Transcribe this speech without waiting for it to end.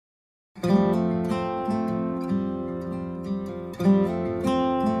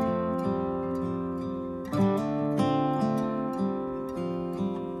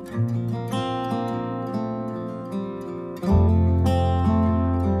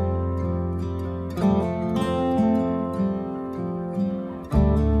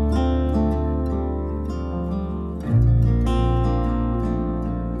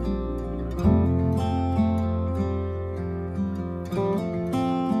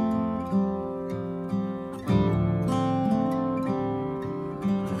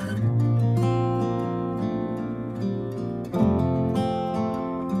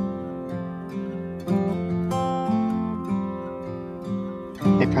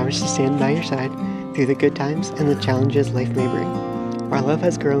promise to stand by your side through the good times and the challenges life may bring. Our love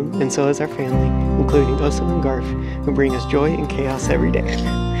has grown, and so has our family, including Oso and Garf, who bring us joy and chaos every day.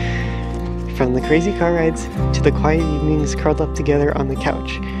 From the crazy car rides to the quiet evenings curled up together on the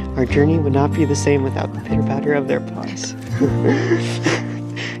couch, our journey would not be the same without the pitter-patter of their paws.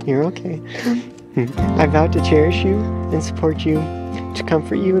 You're okay. I vow to cherish you and support you, to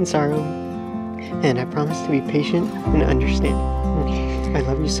comfort you in sorrow, and I promise to be patient and understanding. I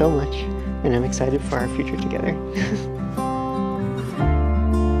love you so much, and I'm excited for our future together.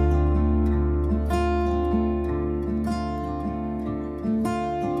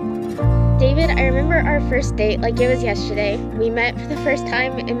 David, I remember our first date like it was yesterday. We met for the first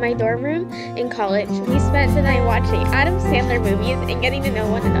time in my dorm room in college. We spent the night watching Adam Sandler movies and getting to know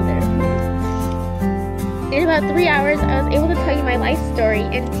one another. In about 3 hours, I was able to tell you my life story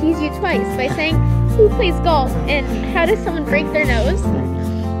and tease you twice by saying, who plays golf and how does someone break their nose?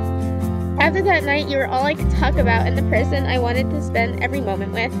 After that night, you were all I could talk about and the person I wanted to spend every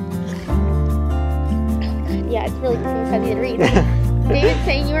moment with. Yeah, it's really fuzzy to read. David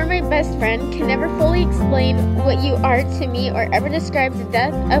saying you are my best friend can never fully explain what you are to me or ever describe the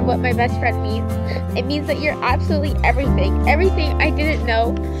depth of what my best friend means. It means that you're absolutely everything. Everything I didn't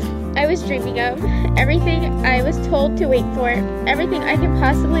know I was dreaming of. Everything I was told to wait for. Everything I could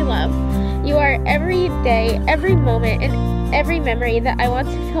possibly love. You are every day, every moment, and every memory that I want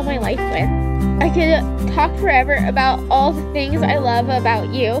to fill my life with. I could talk forever about all the things I love about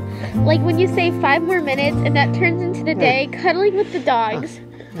you. Like when you say 5 more minutes and that turns into the day cuddling with the dogs.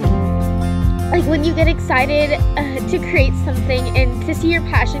 Like when you get excited to create something and to see your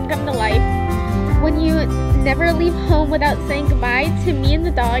passion come to life. When you never leave home without saying goodbye to me and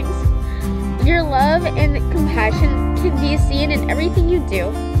the dogs. Your love and compassion can be seen in everything you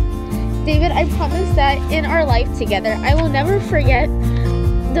do. David, I promise that in our life together, I will never forget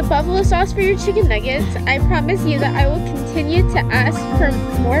the buffalo sauce for your chicken nuggets. I promise you that I will continue to ask for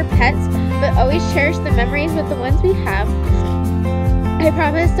more pets, but always cherish the memories with the ones we have. I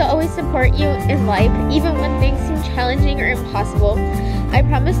promise to always support you in life, even when things seem challenging or impossible. I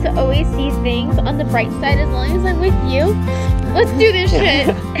promise to always see things on the bright side as long as I'm with you. Let's do this shit.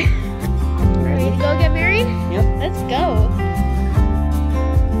 Ready to go get married? Yep. Let's go.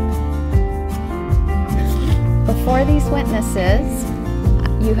 Before these witnesses,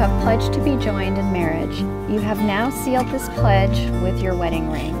 you have pledged to be joined in marriage. You have now sealed this pledge with your wedding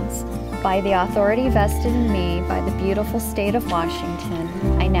rings. By the authority vested in me by the beautiful state of Washington,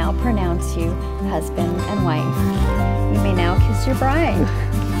 I now pronounce you husband and wife. You may now kiss your bride.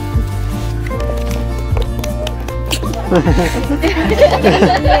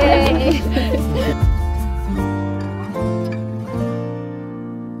 Yay!